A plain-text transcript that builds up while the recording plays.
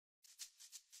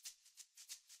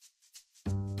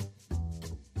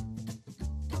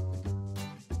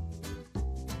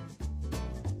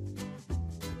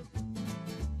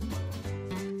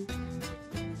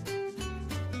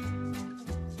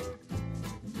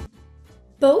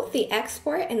Both the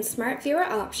Export and Smart Viewer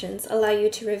options allow you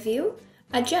to review,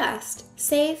 adjust,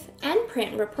 save, and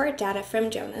print report data from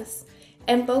Jonas,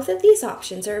 and both of these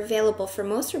options are available for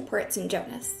most reports in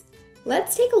Jonas.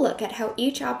 Let's take a look at how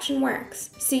each option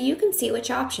works so you can see which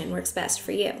option works best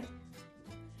for you.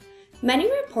 Many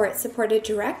reports support a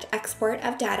direct export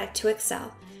of data to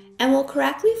Excel and will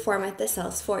correctly format the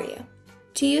cells for you.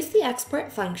 To use the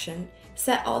export function,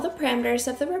 set all the parameters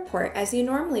of the report as you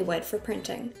normally would for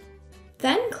printing.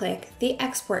 Then click the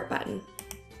Export button.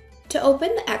 To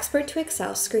open the Export to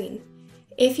Excel screen,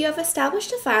 if you have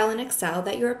established a file in Excel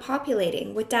that you are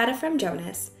populating with data from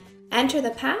Jonas, enter the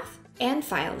path and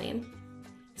file name.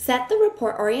 Set the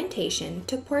report orientation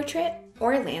to Portrait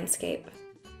or Landscape.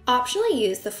 Optionally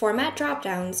use the Format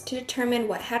drop-downs to determine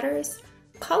what headers,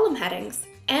 column headings,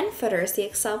 and footers the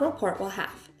Excel report will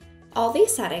have. All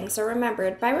these settings are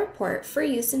remembered by report for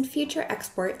use in future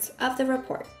exports of the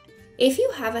report. If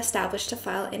you have established a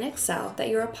file in Excel that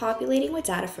you are populating with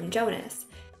data from Jonas,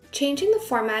 changing the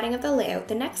formatting of the layout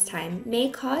the next time may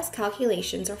cause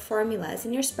calculations or formulas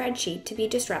in your spreadsheet to be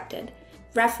disrupted.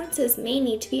 References may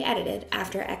need to be edited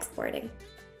after exporting.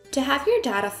 To have your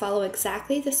data follow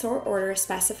exactly the sort order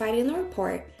specified in the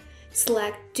report,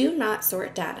 select Do Not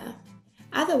Sort Data.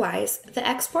 Otherwise, the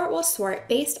export will sort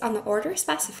based on the order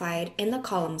specified in the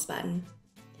Columns button.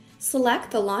 Select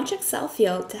the Launch Excel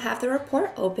field to have the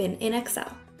report open in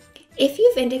Excel. If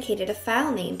you've indicated a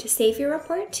file name to save your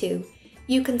report to,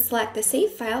 you can select the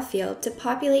Save File field to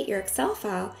populate your Excel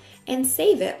file and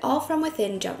save it all from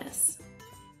within Jonas.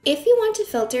 If you want to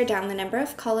filter down the number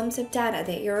of columns of data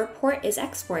that your report is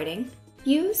exporting,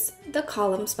 use the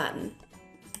Columns button.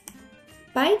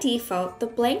 By default, the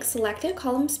blank Selected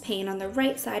Columns pane on the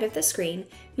right side of the screen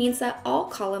means that all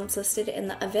columns listed in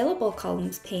the Available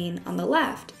Columns pane on the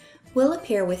left will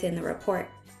appear within the report.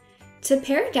 To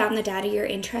pare down the data you're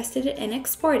interested in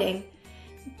exporting,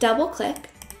 double-click,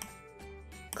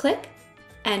 click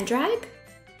and drag,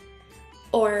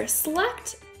 or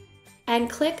select and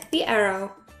click the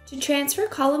arrow to transfer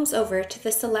columns over to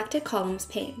the Selected Columns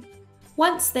pane.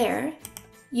 Once there,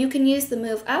 you can use the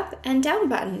Move Up and Down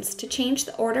buttons to change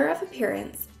the order of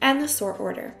appearance and the sort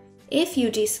order, if you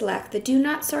deselect the Do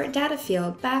Not Sort Data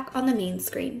field back on the main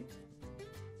screen.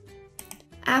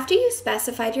 After you've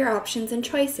specified your options and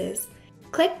choices,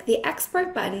 click the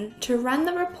Export button to run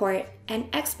the report and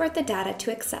export the data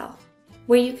to Excel,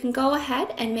 where you can go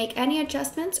ahead and make any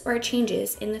adjustments or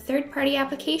changes in the third-party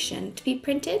application to be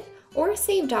printed or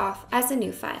saved off as a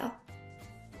new file.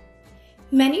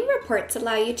 Many reports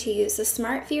allow you to use the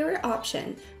Smart Viewer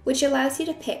option, which allows you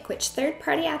to pick which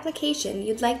third-party application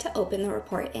you'd like to open the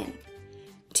report in.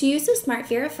 To use the Smart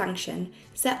Viewer function,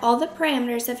 set all the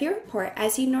parameters of your report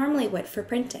as you normally would for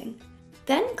printing.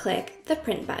 Then click the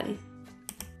Print button.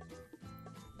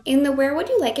 In the Where Would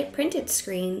You Like It Printed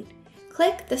screen,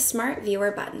 click the Smart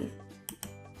Viewer button,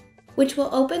 which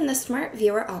will open the Smart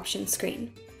Viewer option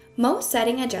screen. Most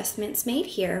setting adjustments made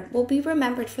here will be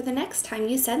remembered for the next time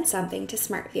you send something to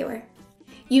Smart Viewer.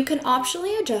 You can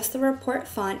optionally adjust the report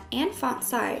font and font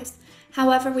size.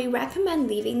 However, we recommend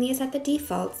leaving these at the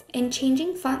defaults and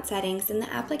changing font settings in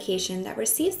the application that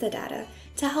receives the data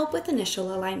to help with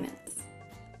initial alignments.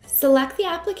 Select the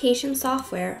application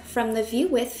software from the View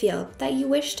With field that you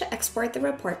wish to export the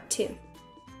report to.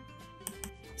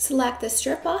 Select the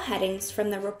Strip All Headings from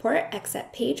the Report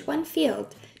Except Page 1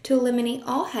 field to eliminate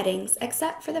all headings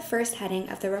except for the first heading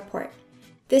of the report.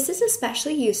 This is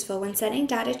especially useful when sending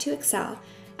data to Excel,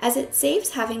 as it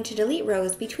saves having to delete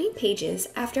rows between pages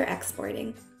after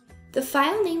exporting. The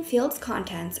file name field's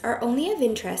contents are only of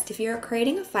interest if you are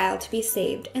creating a file to be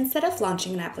saved instead of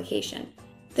launching an application.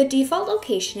 The default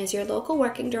location is your local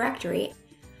working directory.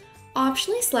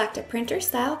 Optionally select a printer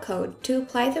style code to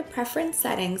apply the preference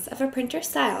settings of a printer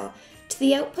style to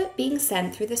the output being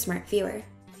sent through the Smart Viewer.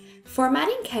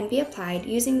 Formatting can be applied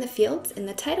using the fields in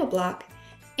the title block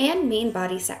and main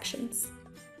body sections.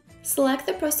 Select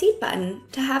the Proceed button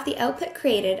to have the output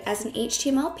created as an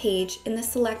HTML page in the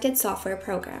selected software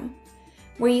program,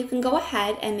 where you can go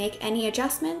ahead and make any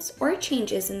adjustments or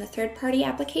changes in the third-party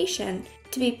application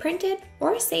to be printed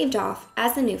or saved off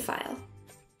as a new file.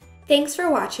 Thanks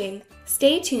for watching.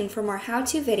 Stay tuned for more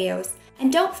how-to videos,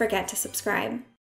 and don't forget to subscribe.